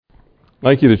I'd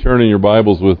like you to turn in your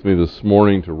Bibles with me this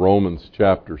morning to Romans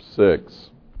chapter 6.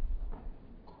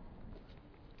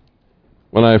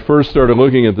 When I first started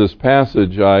looking at this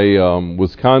passage, I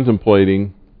was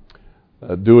contemplating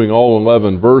doing all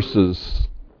 11 verses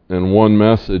in one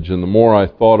message, and the more I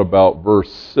thought about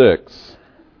verse 6,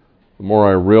 the more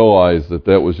I realized that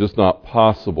that was just not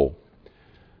possible.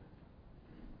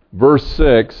 Verse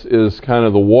 6 is kind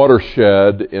of the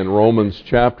watershed in Romans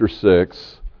chapter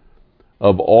 6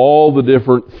 of all the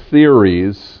different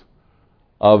theories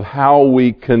of how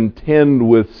we contend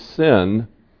with sin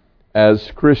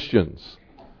as Christians.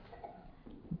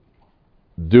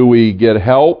 Do we get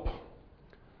help?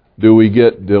 Do we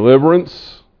get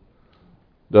deliverance?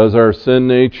 Does our sin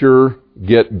nature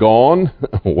get gone?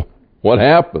 What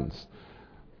happens?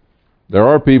 There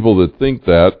are people that think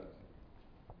that.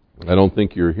 I don't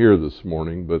think you're here this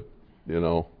morning, but,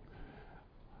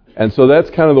 And so that's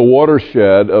kind of the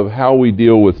watershed of how we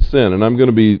deal with sin. And I'm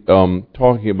going to be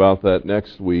talking about that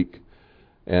next week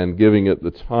and giving it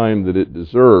the time that it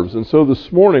deserves. And so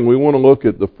this morning we want to look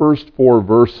at the first 4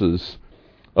 verses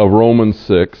of Romans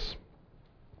 6.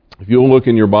 If you'll look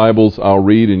in your Bibles, I'll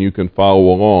read and you can follow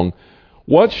along.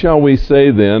 What shall we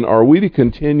say then? Are we to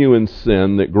continue in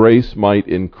sin that grace might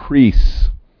increase?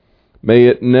 May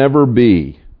it never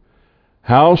be.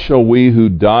 How shall we who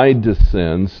died to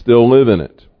sin still live in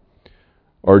it?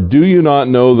 Or do you not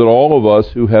know that all of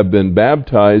us who have been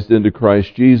baptized into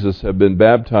Christ Jesus have been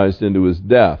baptized into His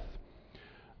death?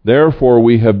 Therefore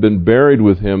we have been buried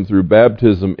with Him through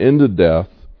baptism into death,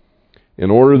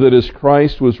 in order that as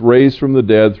Christ was raised from the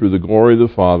dead through the glory of the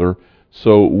Father,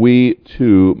 so we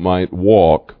too might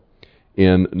walk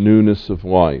in newness of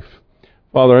life.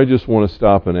 Father, I just want to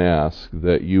stop and ask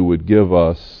that you would give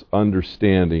us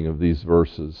understanding of these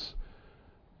verses,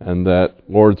 and that,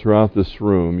 Lord, throughout this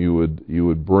room you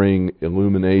would bring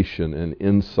illumination and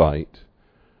insight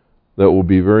that will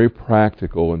be very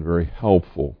practical and very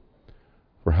helpful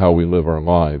for how we live our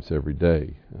lives every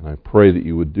day. And I pray that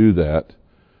you would do that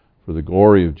for the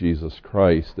glory of Jesus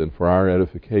Christ and for our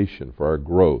edification, for our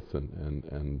growth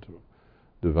and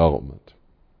development.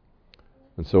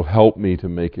 And so help me to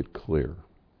make it clear.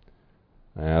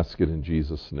 I ask it in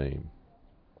Jesus' name.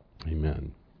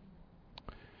 Amen.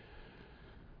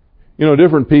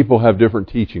 Different people have different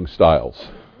teaching styles.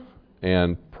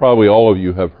 And probably all of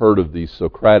you have heard of the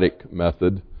Socratic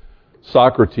method.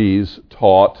 Socrates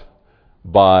taught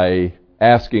by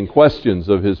asking questions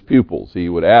of his pupils. He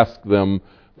would ask them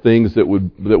things that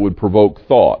would provoke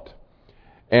thought.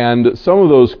 And some of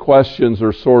those questions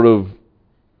are sort of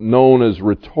known as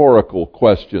rhetorical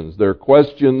questions. They're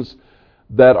questions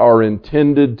that are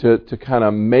intended to kind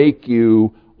of make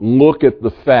you look at the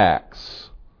facts.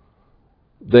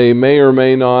 They may or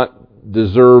may not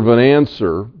deserve an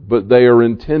answer, but they are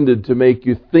intended to make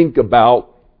you think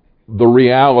about the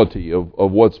reality of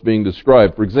what's being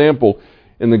described. For example,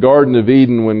 in the Garden of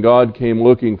Eden, when God came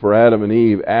looking for Adam and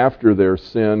Eve after their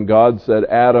sin, God said,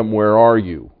 "Adam, where are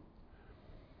you?"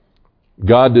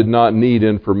 God did not need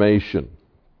information.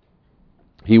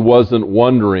 He wasn't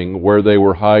wondering where they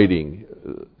were hiding.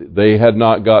 They had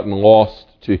not gotten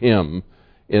lost to Him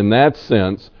in that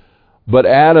sense. But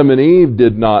Adam and Eve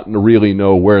did not really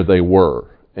know where they were.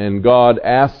 And God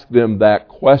asked them that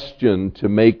question to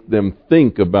make them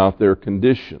think about their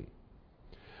condition.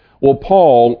 Well,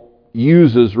 Paul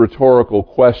uses rhetorical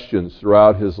questions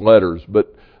throughout his letters,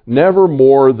 but never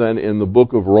more than in the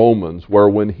book of Romans, where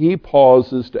when he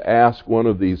pauses to ask one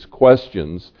of these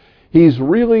questions, he's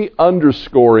really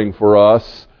underscoring for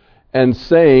us and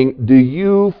saying, do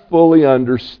you fully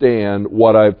understand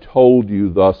what I've told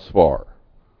you thus far?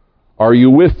 Are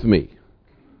you with me?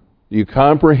 Do you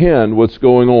comprehend what's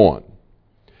going on?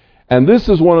 And this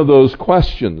is one of those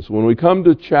questions. When we come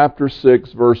to chapter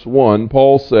 6, verse 1,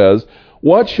 Paul says,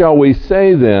 what shall we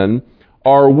say then?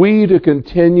 Are we to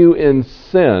continue in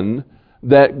sin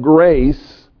that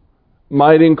grace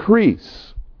might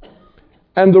increase?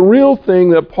 And the real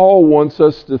thing that Paul wants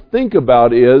us to think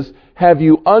about is, have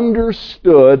you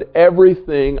understood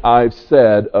everything I've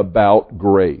said about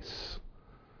grace?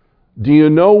 Do you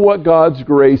know what God's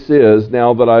grace is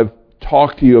now that I've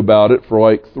talked to you about it for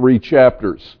like 3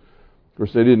 chapters? Of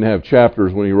course, they didn't have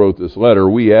chapters when he wrote this letter.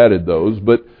 We added those.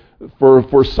 But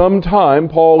for some time,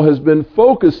 Paul has been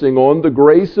focusing on the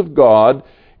grace of God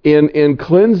in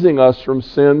cleansing us from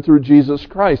sin through Jesus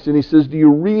Christ. And he says, do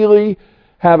you really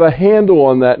have a handle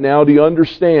on that now? Do you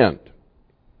understand?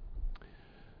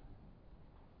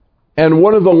 And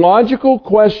one of the logical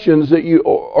questions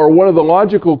or one of the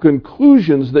logical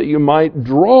conclusions that you might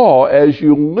draw as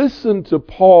you listen to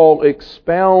Paul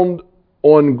expound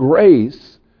on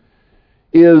grace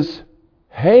is,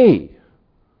 hey,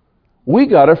 we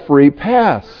got a free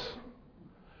pass.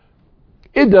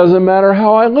 It doesn't matter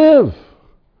how I live.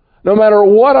 No matter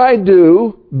what I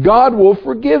do, God will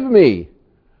forgive me.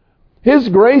 His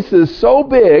grace is so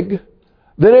big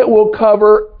that it will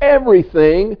cover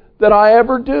everything that I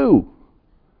ever do.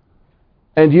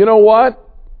 And you know what?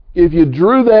 If you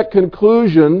drew that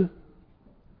conclusion,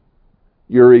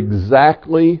 you're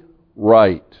exactly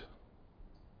right.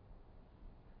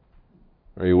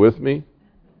 Are you with me?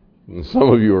 And some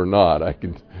of you are not.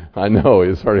 I know.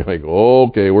 It's already like,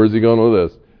 okay, where's he going with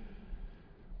this?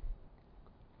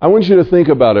 I want you to think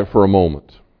about it for a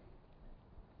moment.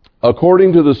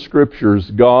 According to the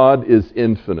Scriptures, God is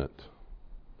infinite.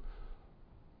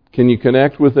 Can you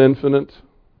connect with infinite?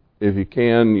 If you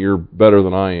can, you're better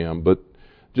than I am. But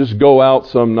just go out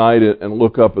some night and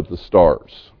look up at the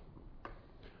stars.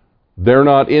 They're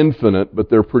not infinite, but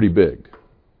they're pretty big.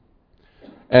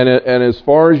 And as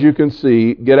far as you can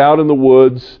see, get out in the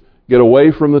woods, get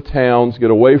away from the towns,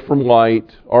 get away from light,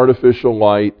 artificial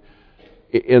light,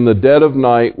 in the dead of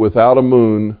night without a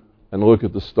moon, and look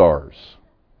at the stars.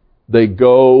 They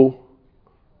go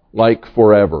like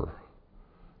forever.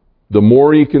 The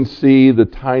more you can see, the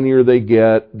tinier they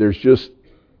get. There's just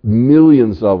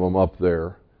millions of them up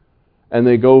there, and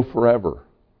they go forever.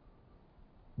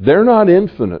 They're not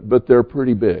infinite, but they're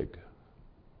pretty big.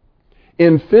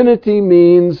 Infinity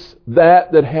means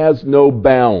that has no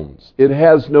bounds. It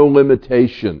has no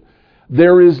limitation.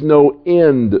 There is no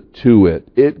end to it.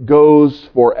 It goes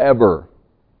forever.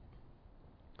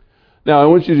 Now, I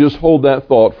want you to just hold that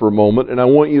thought for a moment, and I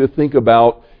want you to think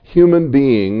about human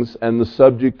beings and the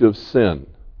subject of sin.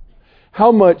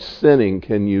 How much sinning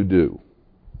can you do?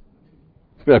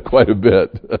 Quite a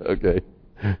bit. Okay.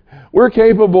 We're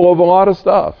capable of a lot of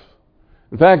stuff.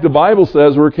 In fact, the Bible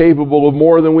says we're capable of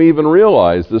more than we even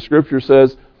realize. The Scripture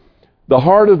says, the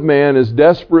heart of man is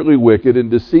desperately wicked and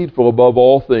deceitful above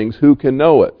all things. Who can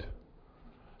know it?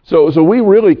 So we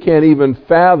really can't even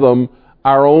fathom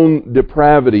our own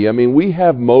depravity. I mean, we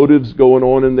have motives going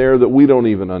on in there that we don't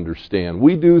even understand.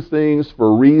 We do things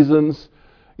for reasons.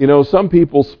 You know, some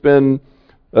people spend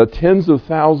tens of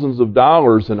thousands of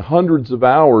dollars and hundreds of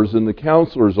hours in the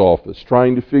counselor's office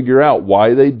trying to figure out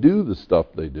why they do the stuff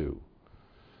they do.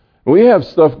 We have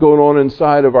stuff going on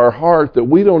inside of our heart that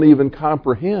we don't even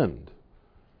comprehend.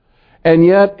 And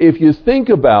yet, if you think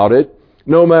about it,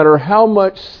 no matter how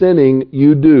much sinning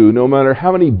you do, no matter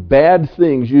how many bad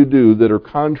things you do that are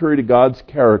contrary to God's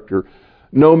character,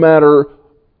 no matter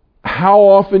how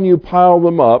often you pile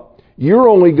them up, you're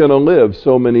only going to live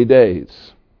so many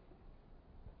days.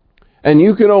 And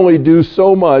you can only do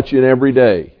so much in every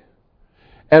day.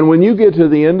 And when you get to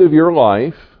the end of your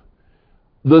life,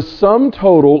 the sum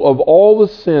total of all the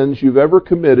sins you've ever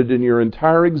committed in your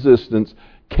entire existence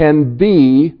can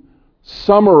be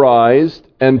summarized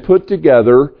and put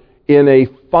together in a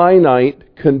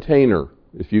finite container,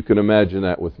 if you can imagine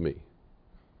that with me.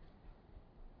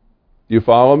 Do you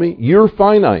follow me? You're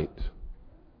finite.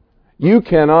 You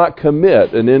cannot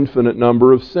commit an infinite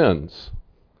number of sins.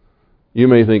 You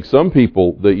may think some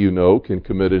people that you know can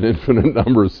commit an infinite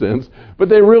number of sins, but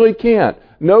they really can't.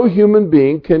 No human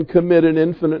being can commit an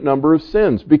infinite number of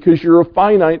sins because you're a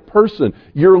finite person.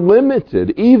 You're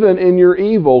limited. Even in your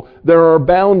evil, there are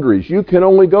boundaries. You can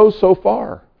only go so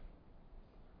far.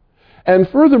 And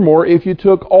furthermore, if you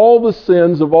took all the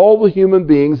sins of all the human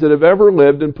beings that have ever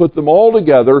lived and put them all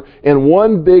together in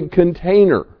one big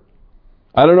container,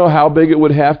 I don't know how big it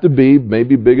would have to be,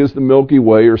 maybe big as the Milky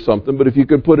Way or something, but if you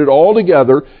could put it all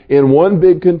together in one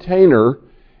big container,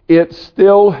 it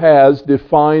still has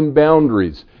defined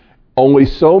boundaries. Only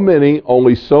so many,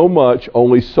 only so much,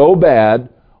 only so bad,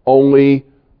 only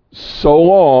so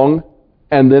long,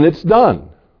 and then it's done.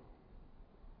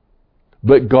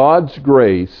 But God's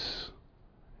grace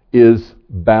is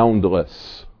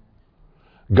boundless.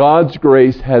 God's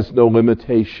grace has no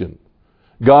limitation.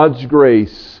 God's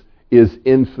grace is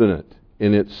infinite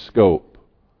in its scope.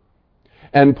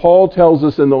 And Paul tells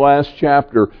us in the last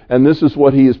chapter, and this is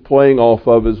what he is playing off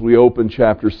of as we open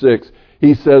chapter 6,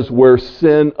 he says, where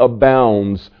sin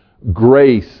abounds,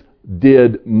 grace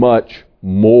did much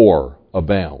more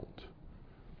abound.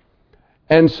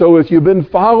 And so if you've been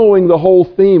following the whole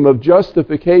theme of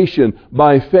justification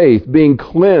by faith, being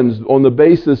cleansed on the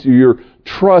basis of your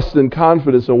trust and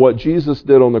confidence in what Jesus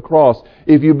did on the cross,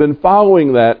 if you've been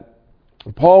following that,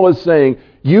 Paul is saying,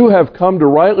 you have come to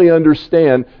rightly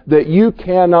understand that you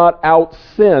cannot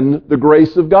out-sin the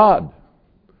grace of God.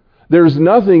 There's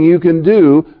nothing you can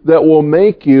do that will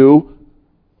make you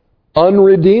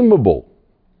unredeemable.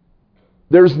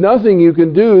 There's nothing you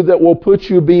can do that will put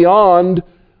you beyond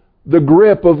the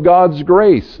grip of God's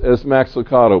grace, as Max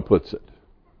Lucado puts it.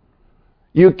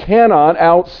 You cannot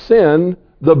out-sin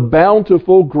the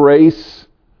bountiful grace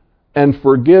and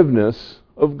forgiveness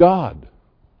of God.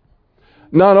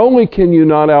 Not only can you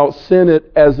not out-sin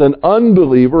it as an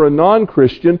unbeliever, a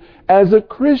non-Christian, as a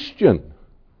Christian.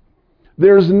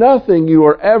 There's nothing you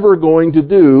are ever going to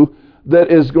do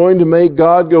that is going to make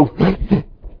God go,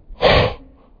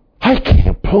 I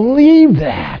can't believe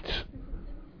that.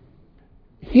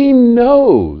 He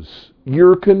knows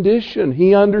your condition.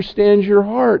 He understands your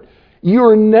heart.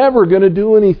 You're never going to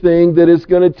do anything that is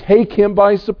going to take Him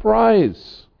by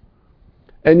surprise.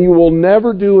 And you will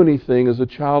never do anything as a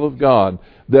child of God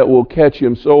that will catch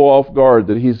Him so off guard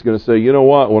that He's going to say, you know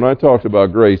what, when I talked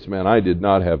about grace, man, I did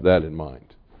not have that in mind.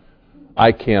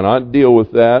 I cannot deal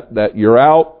with that. That you're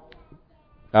out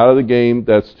of the game,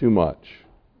 that's too much.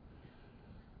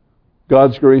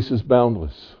 God's grace is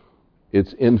boundless.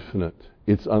 It's infinite.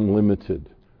 It's unlimited.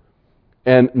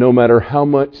 And no matter how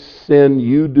much sin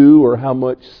you do or how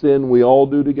much sin we all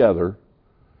do together,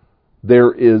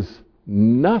 there is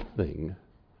nothing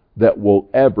that will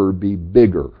ever be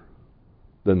bigger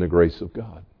than the grace of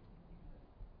God.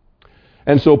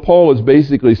 And so Paul is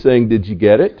basically saying, did you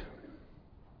get it?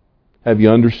 Have you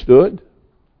understood?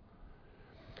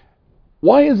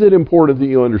 Why is it important that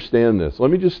you understand this? Let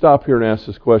me just stop here and ask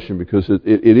this question because it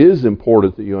is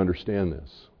important that you understand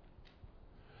this.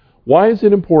 Why is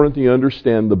it important that you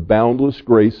understand the boundless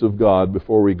grace of God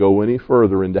before we go any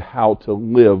further into how to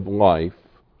live life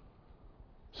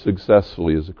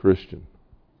successfully as a Christian?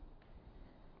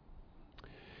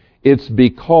 It's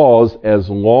because as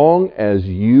long as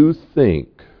you think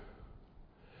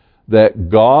that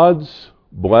God's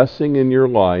blessing in your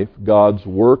life, God's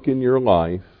work in your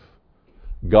life,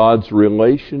 God's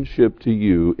relationship to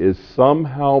you is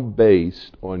somehow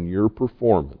based on your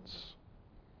performance,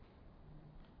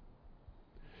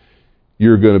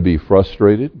 you're going to be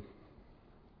frustrated.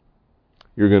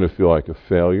 You're going to feel like a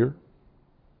failure.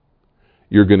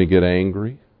 You're going to get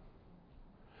angry.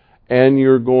 And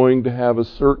you're going to have a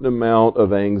certain amount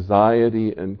of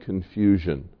anxiety and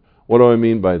confusion. What do I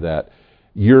mean by that?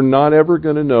 You're not ever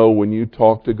going to know when you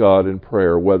talk to God in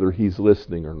prayer whether He's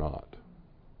listening or not.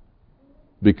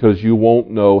 Because you won't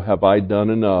know, have I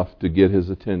done enough to get His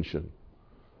attention?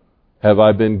 Have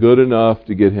I been good enough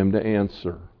to get Him to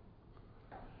answer?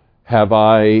 Have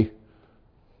I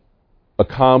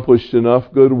accomplished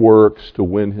enough good works to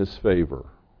win His favor?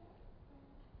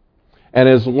 And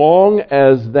as long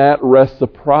as that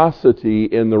reciprocity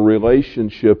in the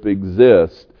relationship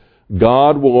exists,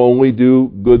 God will only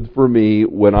do good for me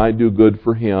when I do good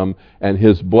for Him, and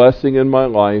His blessing in my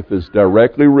life is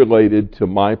directly related to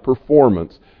my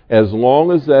performance. As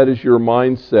long as that is your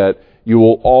mindset, you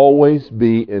will always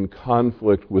be in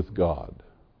conflict with God.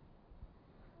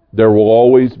 There will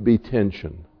always be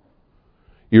tension.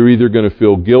 You're either going to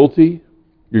feel guilty,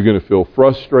 you're going to feel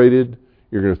frustrated,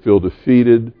 you're going to feel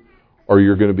defeated, or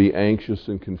you're going to be anxious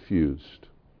and confused.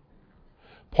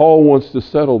 Paul wants to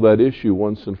settle that issue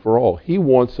once and for all. He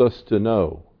wants us to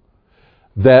know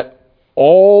that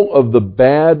all of the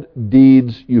bad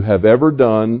deeds you have ever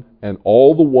done and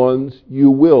all the ones you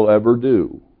will ever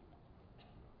do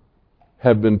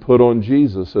have been put on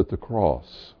Jesus at the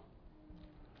cross.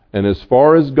 And as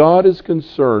far as God is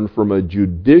concerned, from a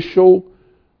judgment,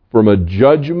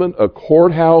 a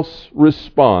courthouse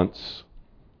response,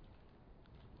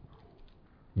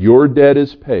 your debt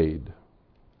is paid.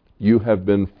 You have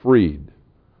been freed.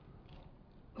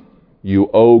 You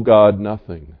owe God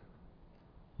nothing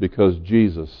because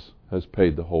Jesus has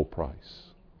paid the whole price.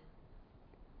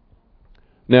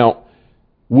 Now,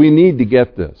 we need to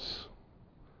get this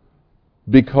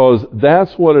because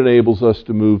that's what enables us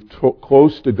to move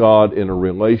close to God in a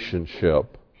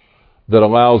relationship that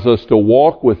allows us to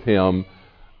walk with Him,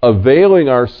 availing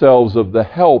ourselves of the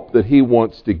help that He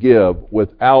wants to give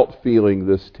without feeling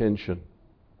this tension.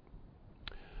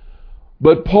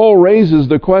 But Paul raises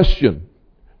the question,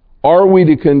 are we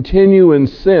to continue in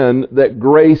sin that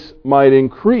grace might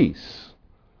increase?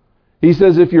 He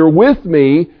says, if you're with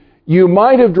me, you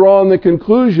might have drawn the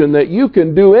conclusion that you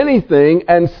can do anything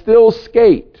and still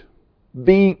skate,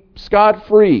 be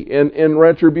scot-free in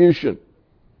retribution.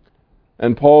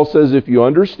 And Paul says, if you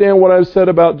understand what I've said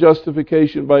about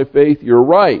justification by faith, you're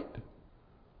right.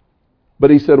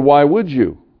 But he said, why would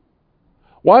you?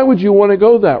 Why would you want to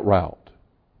go that route?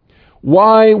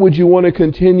 Why would you want to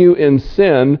continue in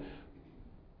sin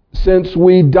since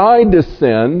we died to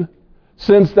sin,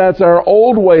 since that's our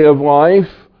old way of life?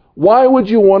 Why would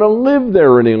you want to live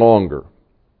there any longer?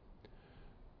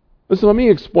 Listen, let me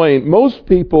explain. Most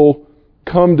people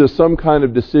come to some kind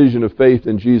of decision of faith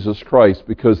in Jesus Christ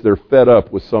because they're fed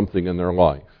up with something in their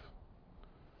life.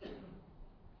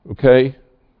 Okay?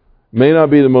 May not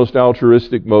be the most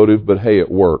altruistic motive, but hey,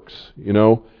 it works. You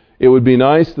know, it would be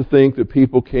nice to think that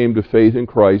people came to faith in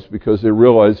Christ because they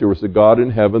realized there was a God in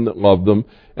heaven that loved them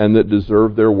and that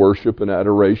deserved their worship and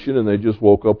adoration, and they just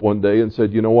woke up one day and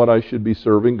said, you know what, I should be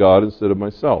serving God instead of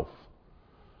myself.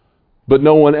 But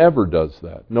no one ever does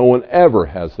that. No one ever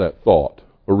has that thought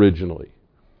originally.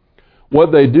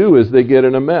 What they do is they get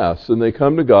in a mess and they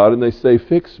come to God and they say,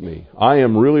 fix me. I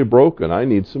am really broken. I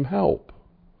need some help.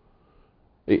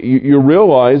 You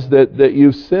realize that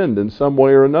you've sinned in some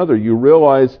way or another. You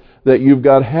realize that you've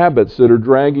got habits that are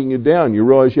dragging you down. You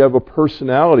realize you have a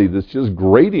personality that's just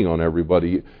grating on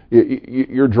everybody.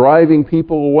 You're driving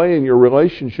people away in your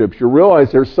relationships. You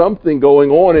realize there's something going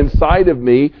on inside of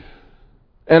me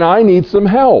and I need some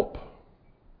help.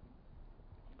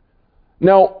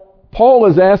 Now, Paul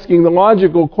is asking the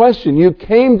logical question. You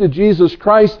came to Jesus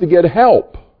Christ to get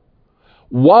help.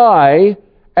 Why,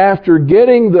 after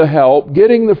getting the help,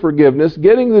 getting the forgiveness,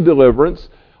 getting the deliverance,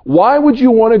 why would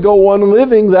you want to go on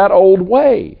living that old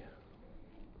way?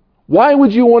 Why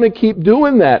would you want to keep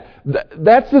doing that?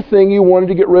 That's the thing you wanted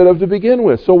to get rid of to begin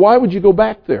with. So why would you go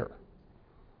back there?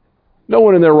 No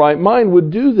one in their right mind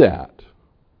would do that.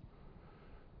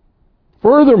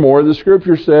 Furthermore, the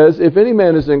Scripture says, if any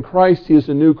man is in Christ, he is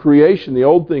a new creation. The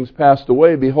old things passed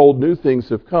away. Behold, new things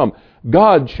have come.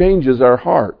 God changes our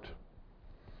heart.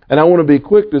 And I want to be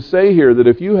quick to say here that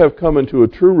if you have come into a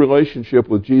true relationship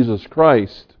with Jesus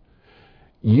Christ,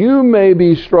 you may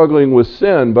be struggling with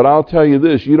sin, but I'll tell you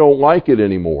this, you don't like it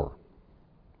anymore.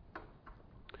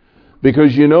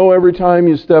 Because you know every time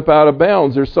you step out of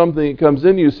bounds, there's something that comes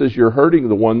in you that says, you're hurting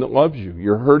the one that loves you.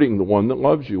 You're hurting the one that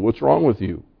loves you. What's wrong with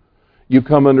you? You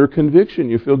come under conviction.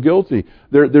 You feel guilty.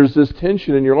 There's this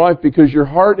tension in your life because your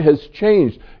heart has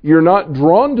changed. You're not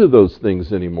drawn to those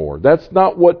things anymore. That's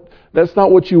not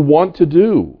what you want to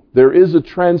do. There is a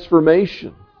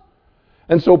transformation.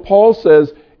 And so Paul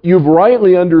says, you've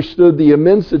rightly understood the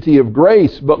immensity of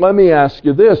grace, but let me ask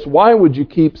you this. Why would you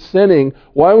keep sinning?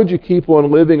 Why would you keep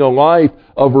on living a life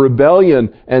of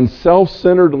rebellion and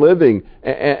self-centered living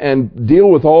and deal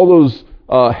with all those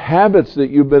habits that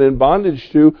you've been in bondage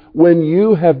to when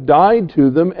you have died to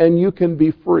them and you can be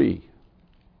free?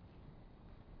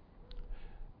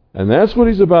 And that's what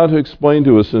he's about to explain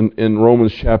to us in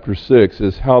Romans chapter 6,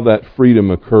 is how that freedom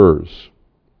occurs.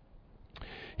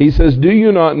 He says, do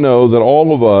you not know that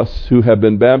all of us who have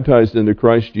been baptized into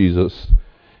Christ Jesus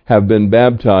have been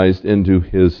baptized into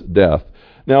his death?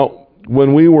 Now,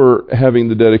 when we were having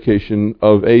the dedication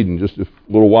of Aiden just a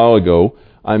little while ago,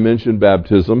 I mentioned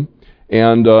baptism.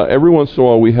 And every once in a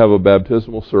while we have a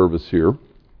baptismal service here.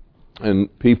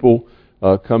 And people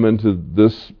come into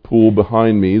this pool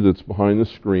behind me that's behind the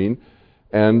screen,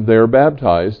 and they're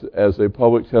baptized as a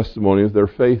public testimony of their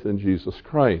faith in Jesus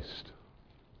Christ.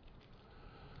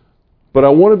 But I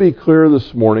want to be clear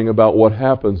this morning about what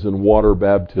happens in water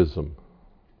baptism.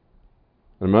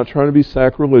 I'm not trying to be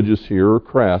sacrilegious here or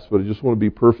crass, but I just want to be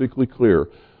perfectly clear.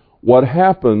 What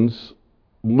happens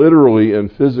literally and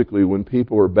physically when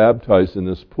people are baptized in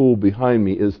this pool behind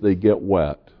me is they get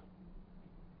wet.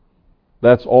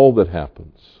 That's all that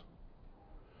happens.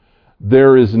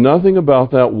 There is nothing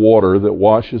about that water that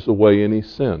washes away any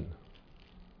sin.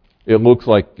 It looks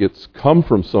like it's come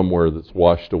from somewhere that's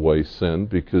washed away sin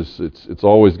because it's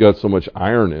always got so much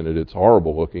iron in it. It's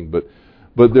horrible looking,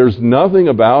 but there's nothing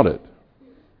about it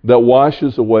that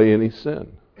washes away any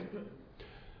sin.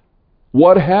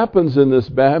 What happens in this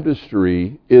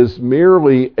baptistry is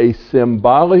merely a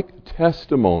symbolic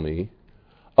testimony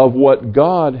of what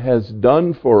God has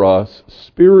done for us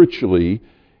spiritually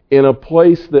in a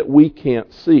place that we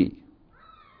can't see.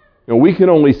 You know, we can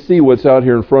only see what's out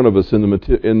here in front of us in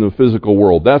the physical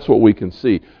world. That's what we can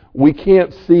see. We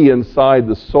can't see inside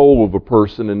the soul of a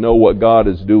person and know what God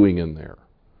is doing in there.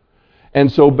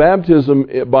 And so baptism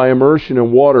by immersion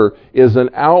in water is an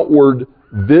outward,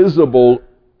 visible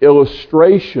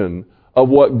illustration of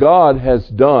what God has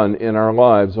done in our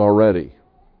lives already.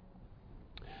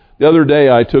 The other day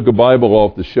I took a Bible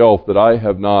off the shelf that I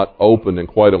have not opened in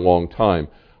quite a long time.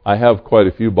 I have quite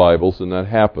a few Bibles, and that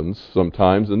happens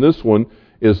sometimes. And this one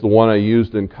is the one I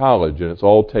used in college, and it's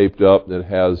all taped up, and it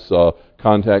has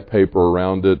contact paper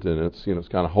around it, and it's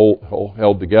kind of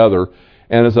held together.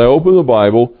 And as I opened the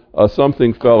Bible,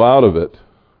 something fell out of it,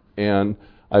 and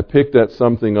I picked that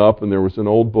something up, and there was an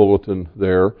old bulletin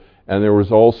there, and there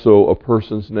was also a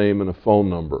person's name and a phone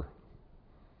number.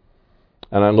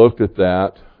 And I looked at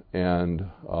that, and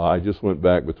I just went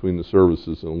back between the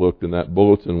services and looked, and that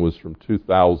bulletin was from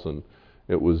 2000.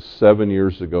 It was 7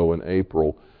 years ago in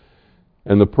April.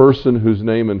 And the person whose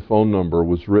name and phone number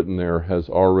was written there has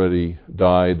already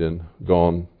died and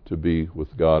gone to be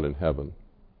with God in heaven.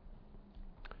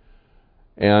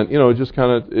 And it just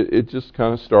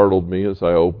kind of startled me as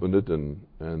I opened it,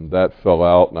 and that fell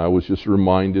out, and I was just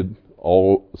reminded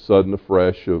all of a sudden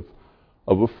afresh of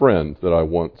a friend that I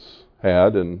once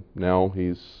had, and now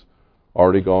he's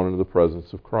already gone into the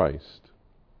presence of Christ.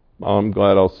 I'm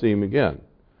glad I'll see him again.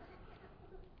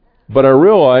 But I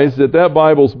realized that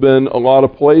Bible's been a lot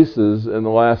of places in the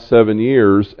last 7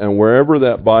 years, and wherever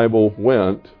that Bible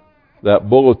went, that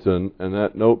bulletin and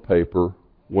that note paper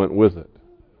went with it.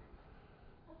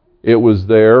 It was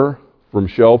there from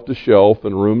shelf to shelf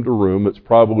and room to room. It's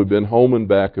probably been home and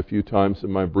back a few times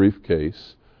in my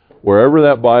briefcase. Wherever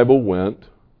that Bible went,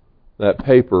 that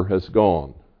paper has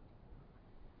gone.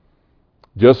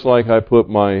 Just like I put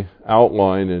my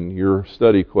outline and your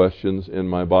study questions in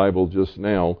my Bible just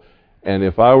now, and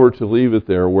if I were to leave it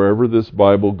there, wherever this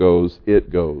Bible goes,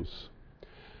 it goes.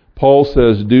 Paul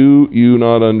says, "Do you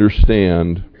not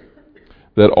understand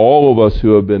that all of us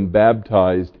who have been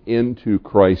baptized into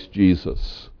Christ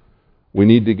Jesus," we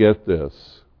need to get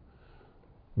this,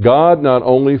 God not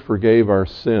only forgave our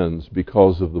sins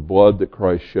because of the blood that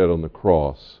Christ shed on the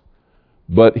cross,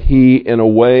 but He, in a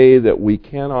way that we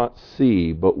cannot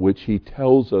see, but which He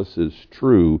tells us is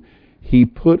true, He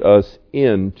put us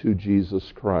into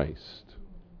Jesus Christ.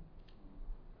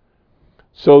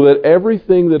 So that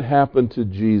everything that happened to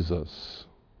Jesus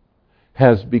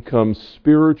has become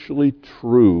spiritually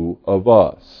true of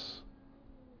us.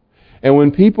 And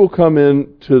when people come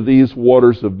into these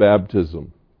waters of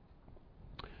baptism,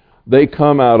 they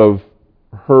come out of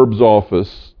Herb's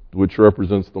office, which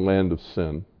represents the land of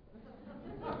sin.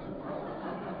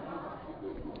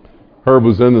 Herb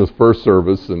was in this first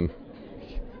service, and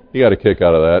he got a kick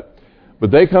out of that.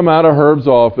 But they come out of Herb's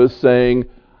office saying,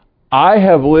 "I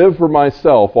have lived for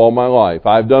myself all my life.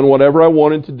 I've done whatever I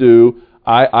wanted to do.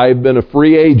 I've been a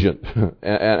free agent,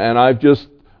 and I've just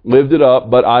lived it up,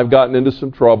 but I've gotten into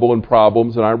some trouble and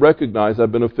problems, and I recognize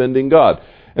I've been offending God.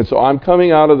 And so I'm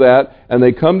coming out of that," and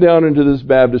they come down into this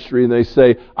baptistry and they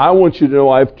say, "I want you to know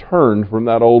I've turned from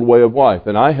that old way of life,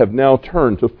 and I have now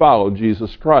turned to follow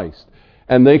Jesus Christ."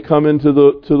 And they come into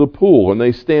the pool and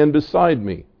they stand beside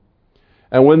me.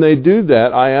 And when they do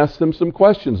that, I ask them some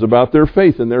questions about their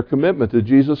faith and their commitment to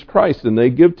Jesus Christ, and they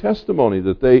give testimony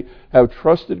that they have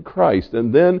trusted Christ.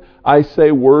 And then I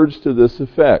say words to this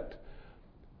effect: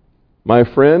 "My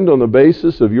friend, on the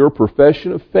basis of your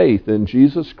profession of faith in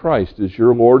Jesus Christ as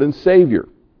your Lord and Savior,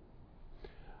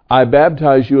 I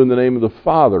baptize you in the name of the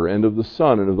Father and of the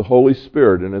Son and of the Holy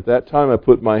Spirit." And at that time I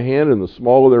put my hand in the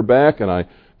small of their back and I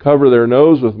cover their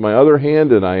nose with my other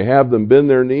hand, and I have them bend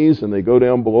their knees and they go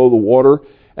down below the water,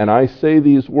 and I say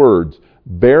these words: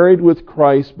 "Buried with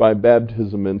Christ by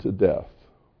baptism into death,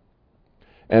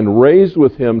 and raised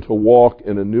with Him to walk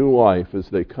in a new life," as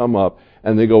they come up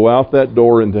and they go out that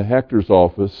door into Hector's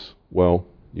office. Well,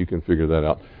 you can figure that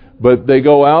out. But they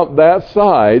go out that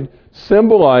side,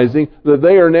 symbolizing that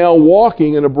they are now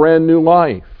walking in a brand new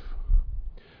life.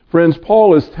 Friends,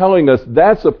 Paul is telling us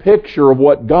that's a picture of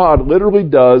what God literally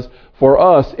does for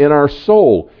us in our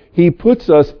soul. He puts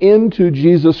us into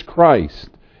Jesus Christ.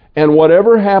 And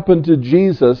whatever happened to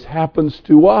Jesus happens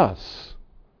to us.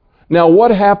 Now,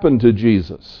 what happened to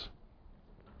Jesus?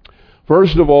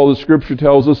 First of all, the Scripture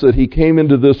tells us that He came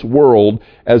into this world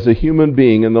as a human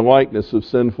being in the likeness of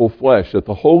sinful flesh, that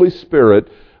the Holy Spirit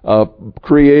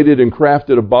created and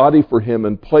crafted a body for Him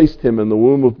and placed Him in the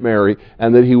womb of Mary,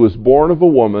 and that He was born of a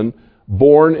woman,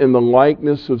 born in the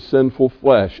likeness of sinful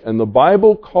flesh. And the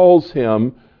Bible calls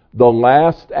Him the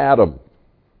last Adam.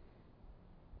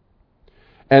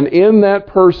 And in that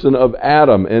person of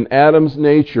Adam, in Adam's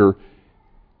nature,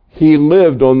 He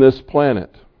lived on this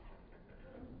planet.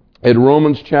 In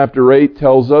Romans chapter 8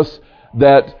 tells us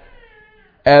that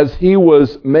as He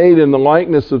was made in the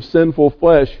likeness of sinful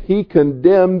flesh, He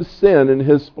condemned sin in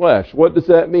His flesh. What does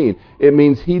that mean? It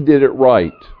means He did it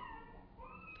right.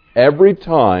 Every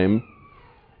time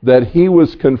that He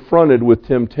was confronted with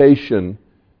temptation,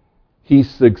 He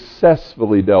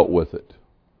successfully dealt with it.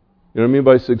 You know what I mean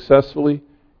by successfully?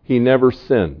 He never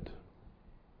sinned.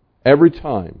 Every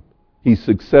time He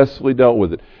successfully dealt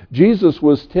with it. Jesus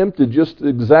was tempted just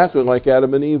exactly like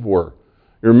Adam and Eve were.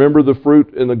 You remember the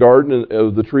fruit in the garden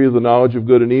of the tree of the knowledge of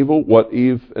good and evil? What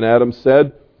Eve and Adam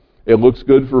said? It looks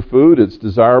good for food. It's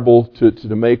desirable to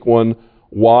make one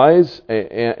wise,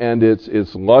 and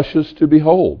it's luscious to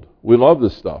behold. We love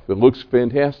this stuff. It looks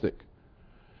fantastic.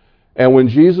 And when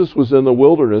Jesus was in the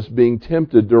wilderness being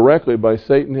tempted directly by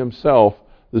Satan himself,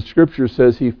 the Scripture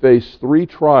says He faced 3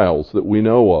 trials that we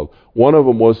know of. One of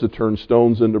them was to turn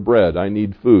stones into bread. I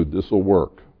need food. This will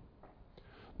work.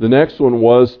 The next one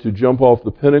was to jump off the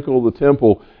pinnacle of the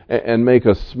temple and make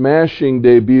a smashing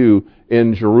debut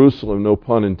in Jerusalem, no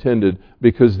pun intended,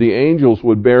 because the angels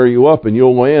would bear you up and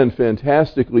you'll land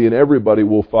fantastically and everybody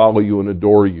will follow you and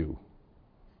adore you.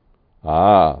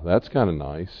 Ah, that's kind of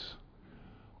nice.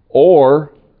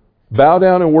 Or, bow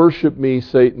down and worship me,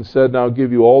 Satan said, and I'll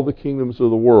give you all the kingdoms of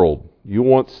the world. You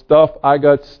want stuff? I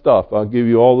got stuff. I'll give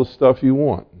you all the stuff you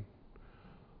want.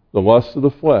 The lust of the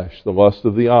flesh, the lust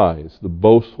of the eyes, the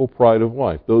boastful pride of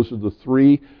life. Those are the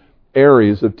three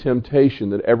areas of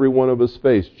temptation that every one of us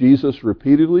face. Jesus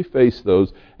repeatedly faced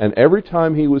those, and every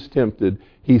time he was tempted,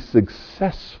 he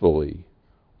successfully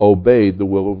obeyed the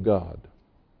will of God.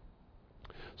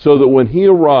 So that when he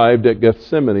arrived at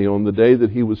Gethsemane on the day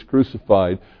that he was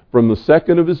crucified, from the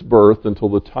second of his birth until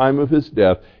the time of his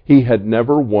death, he had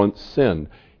never once sinned.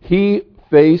 He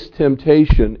faced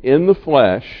temptation in the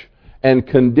flesh and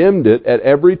condemned it at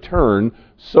every turn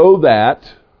so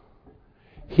that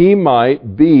he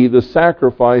might be the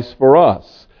sacrifice for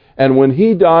us. And when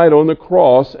he died on the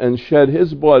cross and shed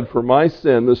his blood for my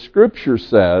sin, the Scripture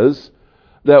says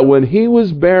that when he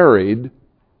was buried,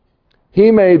 he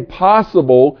made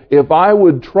possible, if I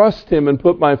would trust him and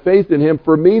put my faith in him,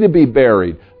 for me to be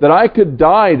buried. That I could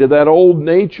die to that old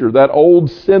nature, that old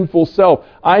sinful self.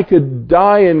 I could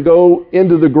die and go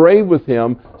into the grave with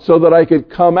him so that I could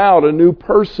come out a new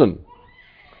person.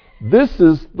 This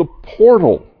is the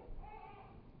portal.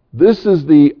 This is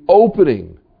the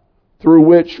opening through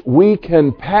which we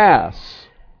can pass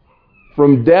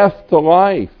from death to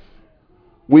life.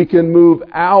 We can move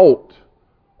out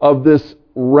of this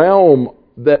realm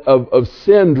of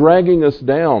sin dragging us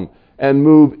down and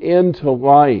move into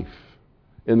life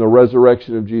in the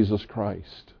resurrection of Jesus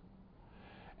Christ.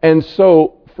 And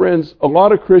so, friends, a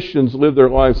lot of Christians live their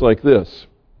lives like this.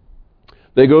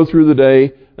 They go through the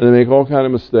day and they make all kind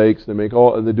of mistakes. They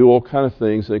do all kind of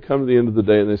things. They come to the end of the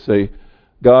day and they say,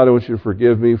 God, I want you to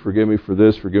forgive me for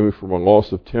this, forgive me for my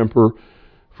loss of temper,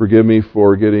 forgive me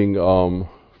for getting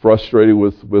frustrated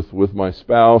with my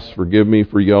spouse, forgive me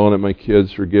for yelling at my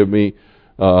kids, forgive me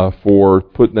for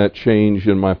putting that change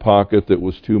in my pocket that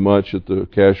was too much at the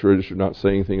cash register, not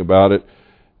saying anything about it,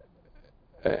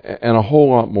 and a whole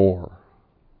lot more.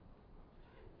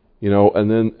 You know, and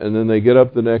then they get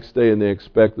up the next day and they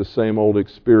expect the same old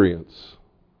experience.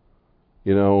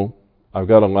 You know, I've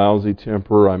got a lousy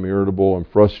temper, I'm irritable, I'm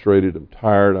frustrated, I'm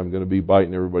tired, I'm going to be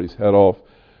biting everybody's head off.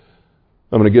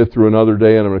 I'm going to get through another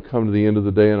day and I'm going to come to the end of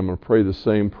the day and I'm going to pray the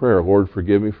same prayer. Lord,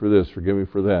 forgive me for this, forgive me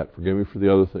for that, forgive me for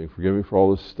the other thing, forgive me for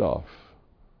all this stuff.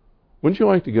 Wouldn't you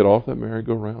like to get off that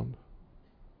merry-go-round?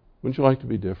 Wouldn't you like to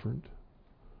be different?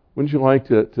 Wouldn't you like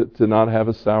to not have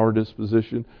a sour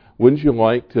disposition? Wouldn't you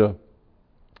like to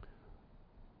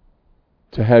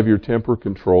have your temper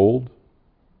controlled?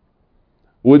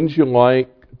 Wouldn't you like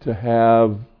to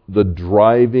have the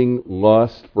driving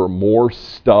lust for more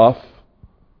stuff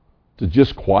to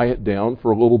just quiet down for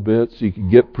a little bit so you can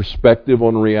get perspective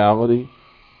on reality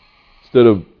instead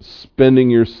of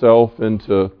spending yourself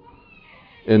into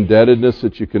indebtedness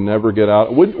that you can never get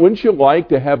out? Wouldn't you like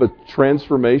to have a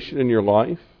transformation in your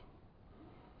life?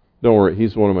 Don't worry,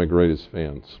 he's one of my greatest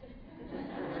fans.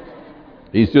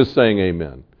 He's just saying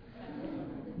amen.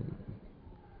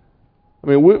 I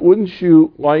mean, wouldn't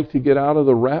you like to get out of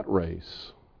the rat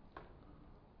race?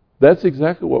 That's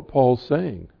exactly what Paul's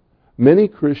saying. Many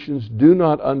Christians do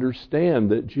not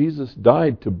understand that Jesus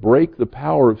died to break the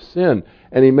power of sin,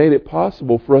 and he made it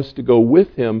possible for us to go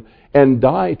with him and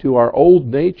die to our old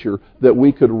nature that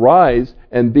we could rise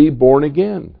and be born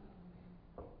again.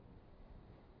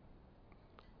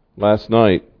 Last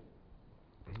night,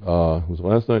 was it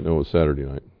last night? No, it was Saturday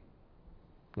night.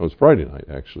 No, it was Friday night,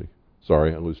 actually.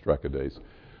 Sorry, I lose track of days.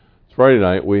 It's Friday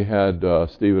night. We had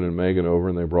Stephen and Megan over,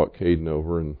 and they brought Caden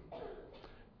over, and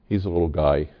he's a little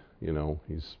guy. You know,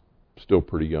 he's still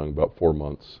pretty young, about 4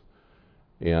 months.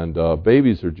 And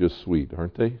babies are just sweet,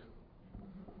 aren't they?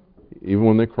 Even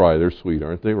when they cry, they're sweet,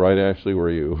 aren't they? Right, Ashley? Where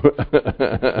are you?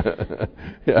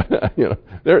 Yeah, you know,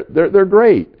 they're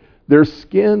great. Their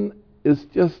skin is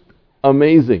just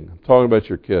amazing. I'm talking about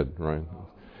your kid, right?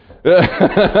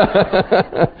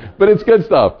 But it's good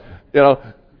stuff. You know,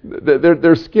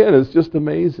 their skin is just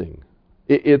amazing.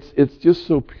 It's just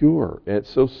so pure.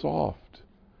 It's so soft.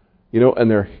 You know,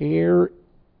 and their hair,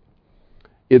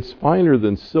 it's finer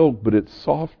than silk, but it's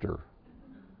softer.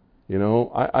 You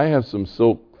know, I have some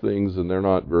silk things and they're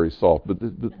not very soft, but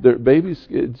their babies,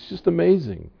 it's just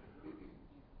amazing.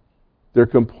 Their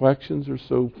complexions are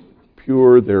so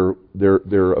pure. They're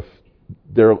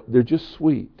just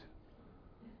sweet.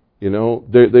 You know,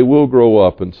 they will grow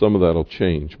up and some of that'll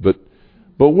change, but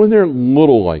But when they're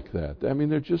little like that, I mean,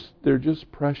 they're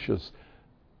just precious.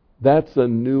 That's a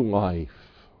new life.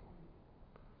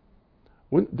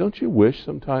 Don't you wish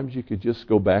sometimes you could just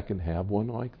go back and have one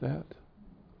like that?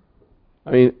 I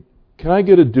mean, can I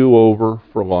get a do-over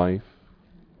for life?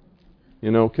 You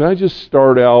know, can I just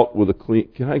start out with a clean...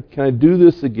 Can I do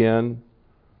this again?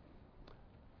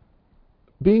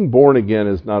 Being born again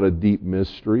is not a deep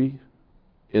mystery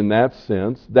in that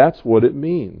sense. That's what it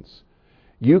means.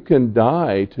 You can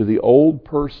die to the old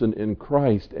person in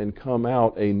Christ and come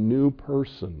out a new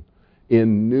person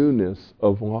in newness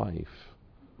of life.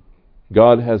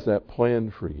 God has that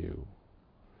plan for you.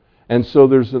 And so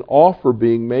there's an offer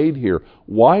being made here.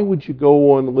 Why would you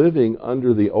go on living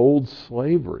under the old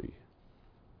slavery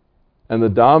and the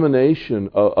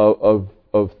domination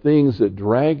of things that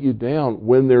drag you down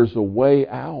when there's a way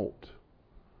out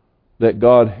that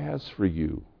God has for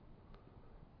you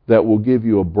that will give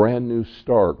you a brand new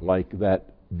start like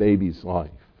that baby's life?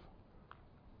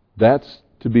 That's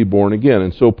to be born again.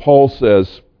 And so Paul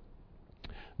says,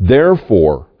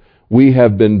 therefore, we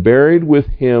have been buried with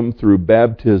him through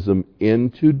baptism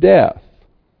into death,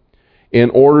 in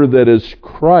order that as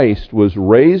Christ was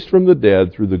raised from the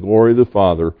dead through the glory of the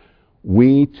Father,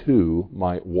 we too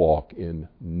might walk in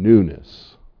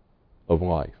newness of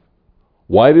life.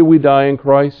 Why did we die in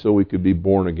Christ? So we could be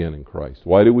born again in Christ.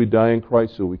 Why did we die in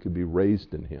Christ? So we could be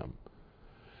raised in him.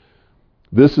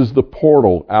 This is the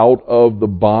portal out of the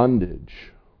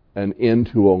bondage and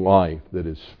into a life that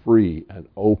is free and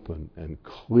open and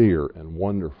clear and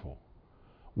wonderful.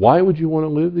 Why would you want to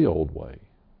live the old way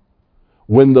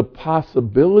when the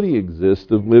possibility exists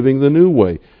of living the new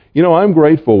way? You know, I'm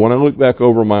grateful. When I look back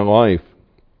over my life,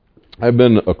 I've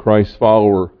been a Christ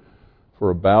follower for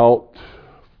about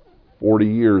 40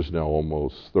 years now,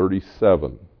 almost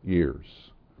 37 years.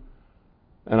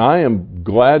 And I am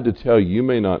glad to tell you, you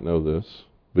may not know this,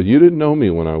 but you didn't know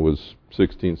me when I was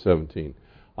 16, 17.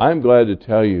 I'm glad to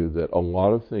tell you that a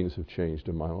lot of things have changed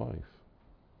in my life.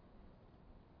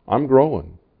 I'm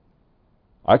growing.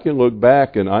 I can look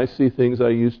back and I see things I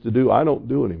used to do I don't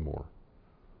do anymore.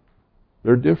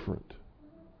 They're different.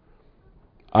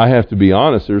 I have to be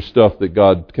honest, there's stuff that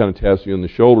God kind of taps you on the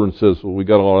shoulder and says, well, we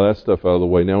got all of that stuff out of the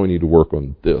way, now we need to work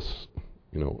on this.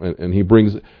 You know, and he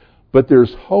brings it. But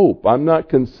there's hope. I'm not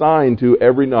consigned to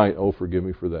every night, oh, forgive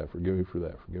me for that, forgive me for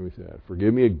that, forgive me for that,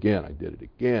 forgive me again, I did it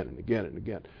again and again and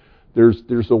again.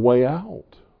 There's a way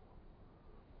out.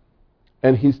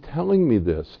 And he's telling me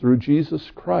this, through Jesus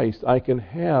Christ, I can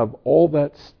have all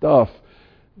that stuff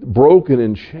broken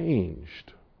and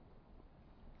changed.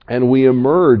 And we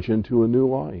emerge into a new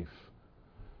life.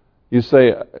 You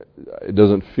say, it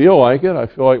doesn't feel like it, I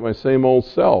feel like my same old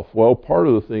self. Well, part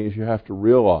of the thing is you have to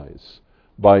realize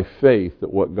by faith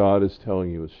that what God is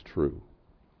telling you is true.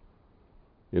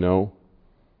 You know,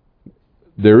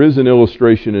 there is an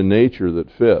illustration in nature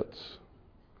that fits.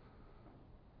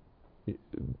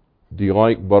 Do you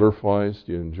like butterflies?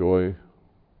 Do you enjoy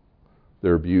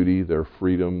their beauty, their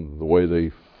freedom, the way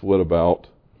they flit about?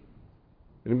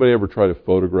 Anybody ever try to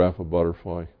photograph a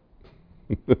butterfly?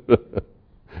 They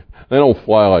don't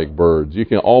fly like birds. You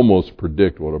can almost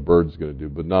predict what a bird's going to do,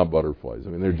 but not butterflies. I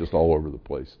mean, they're just all over the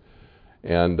place.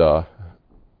 And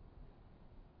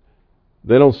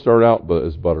they don't start out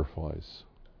as butterflies.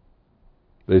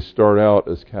 They start out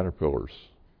as caterpillars.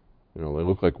 You know, they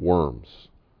look like worms.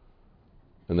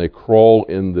 And they crawl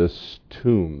in this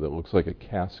tomb that looks like a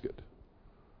casket.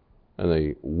 And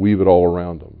they weave it all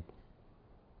around them.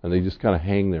 And they just kind of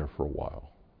hang there for a while.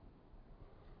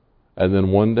 And then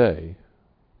one day,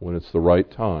 when it's the right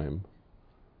time,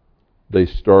 they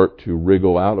start to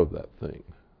wriggle out of that thing.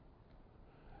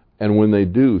 And when they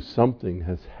do, something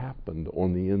has happened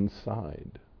on the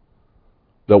inside.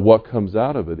 That what comes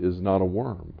out of it is not a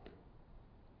worm.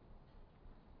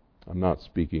 I'm not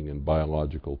speaking in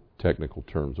biological, technical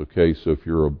terms, okay? So if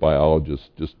you're a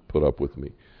biologist, just put up with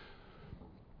me.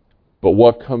 But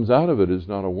what comes out of it is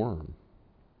not a worm.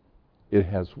 It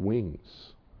has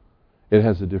wings. It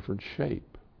has a different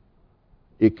shape.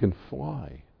 It can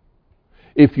fly.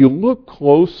 If you look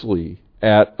closely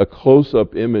at a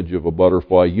close-up image of a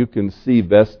butterfly, you can see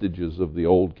vestiges of the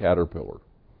old caterpillar.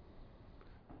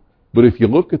 But if you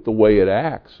look at the way it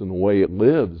acts and the way it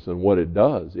lives and what it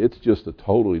does, it's just a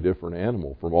totally different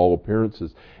animal from all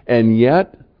appearances. And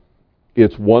yet,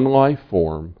 it's one life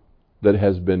form that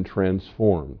has been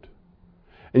transformed.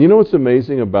 And you know what's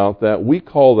amazing about that? We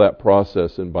call that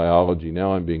process in biology,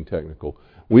 now I'm being technical,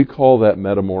 we call that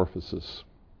metamorphosis.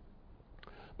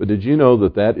 But did you know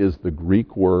that that is the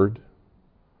Greek word,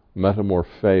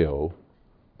 metamorpheo,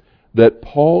 that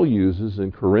Paul uses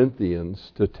in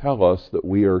Corinthians to tell us that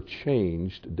we are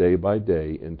changed day by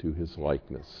day into his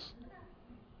likeness.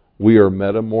 We are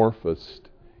metamorphosed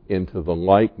into the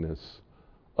likeness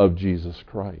of Jesus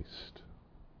Christ.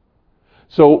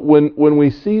 So when we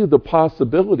see the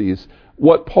possibilities,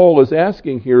 what Paul is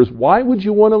asking here is, why would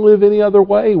you want to live any other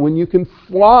way? When you can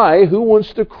fly, who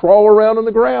wants to crawl around on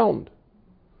the ground?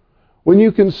 When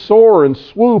you can soar and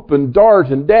swoop and dart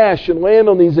and dash and land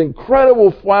on these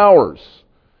incredible flowers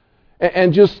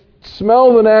and just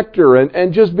smell the nectar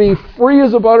and just be free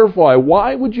as a butterfly,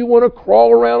 why would you want to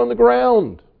crawl around on the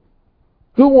ground?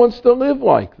 Who wants to live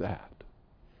like that?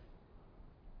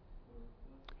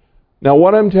 Now,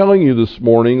 what I'm telling you this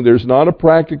morning, there's not a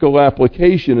practical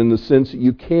application in the sense that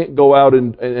you can't go out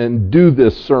and do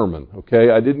this sermon, okay?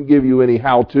 I didn't give you any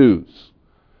how-tos.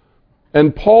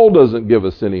 And Paul doesn't give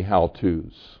us any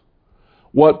how-tos.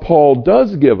 What Paul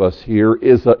does give us here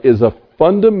is a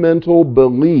fundamental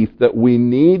belief that we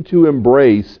need to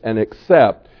embrace and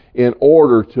accept in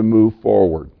order to move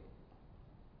forward.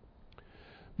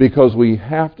 Because we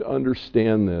have to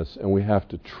understand this, and we have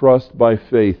to trust by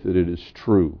faith that it is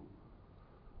true.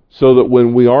 So that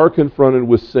when we are confronted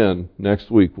with sin, next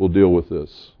week we'll deal with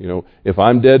this. You know, if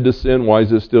I'm dead to sin, why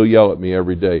does it still yell at me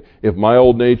every day? If my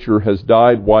old nature has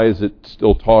died, why is it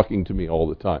still talking to me all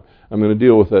the time? I'm going to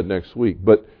deal with that next week.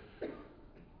 But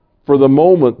for the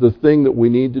moment, the thing that we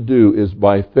need to do is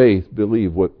by faith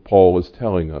believe what Paul is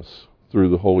telling us through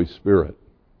the Holy Spirit.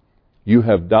 You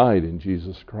have died in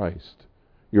Jesus Christ.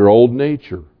 Your old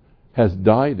nature has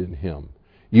died in Him.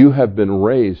 You have been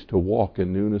raised to walk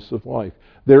in newness of life.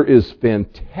 There is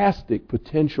fantastic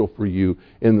potential for you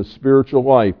in the spiritual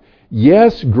life.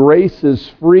 Yes, grace is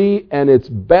free and it's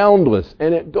boundless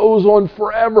and it goes on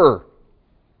forever.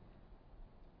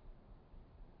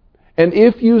 And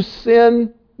if you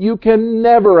sin, you can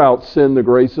never out-sin the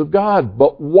grace of God.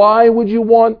 But why would you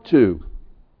want to?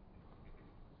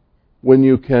 When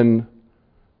you can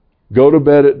go to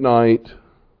bed at night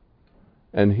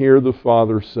and hear the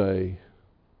Father say,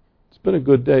 "It's been a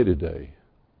good day today.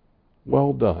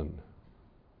 Well done.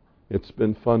 It's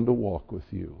been fun to walk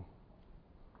with you."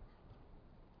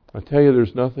 I tell you,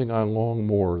 there's nothing I long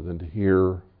more than to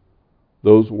hear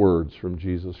those words from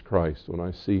Jesus Christ when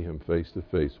I see Him face to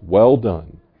face. Well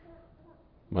done,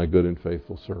 my good and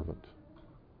faithful servant.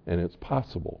 And it's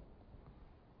possible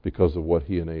because of what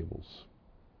He enables.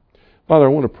 Father, I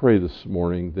want to pray this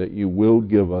morning that You will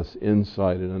give us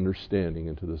insight and understanding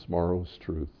into this marvelous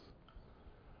truth.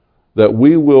 That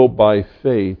we will, by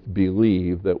faith,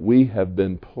 believe that we have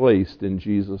been placed in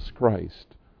Jesus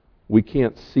Christ. We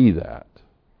can't see that.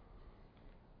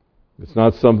 It's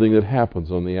not something that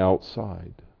happens on the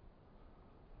outside.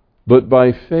 But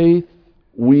by faith,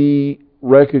 we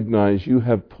recognize You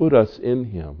have put us in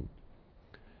Him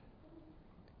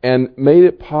and made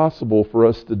it possible for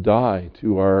us to die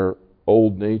to our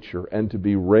old nature and to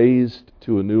be raised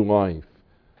to a new life.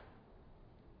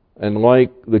 And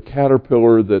like the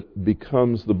caterpillar that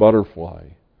becomes the butterfly,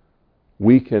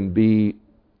 we can be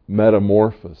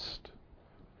metamorphosed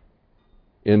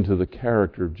into the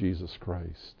character of Jesus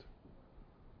Christ.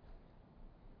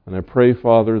 And I pray,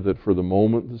 Father, that for the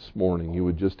moment this morning, You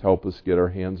would just help us get our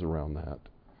hands around that.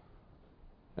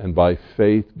 And by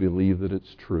faith, believe that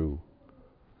it's true.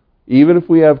 Even if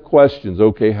we have questions,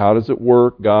 okay, how does it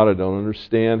work? God, I don't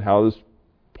understand how this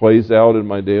plays out in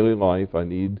my daily life. I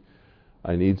need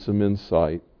some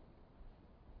insight.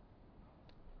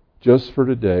 Just for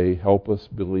today, help us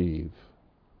believe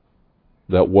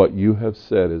that what You have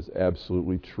said is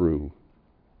absolutely true.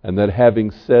 And that having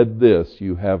said this,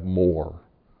 You have more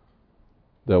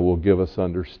that will give us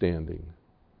understanding.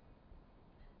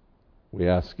 We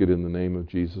ask it in the name of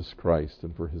Jesus Christ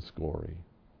and for His glory.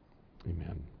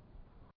 Amen.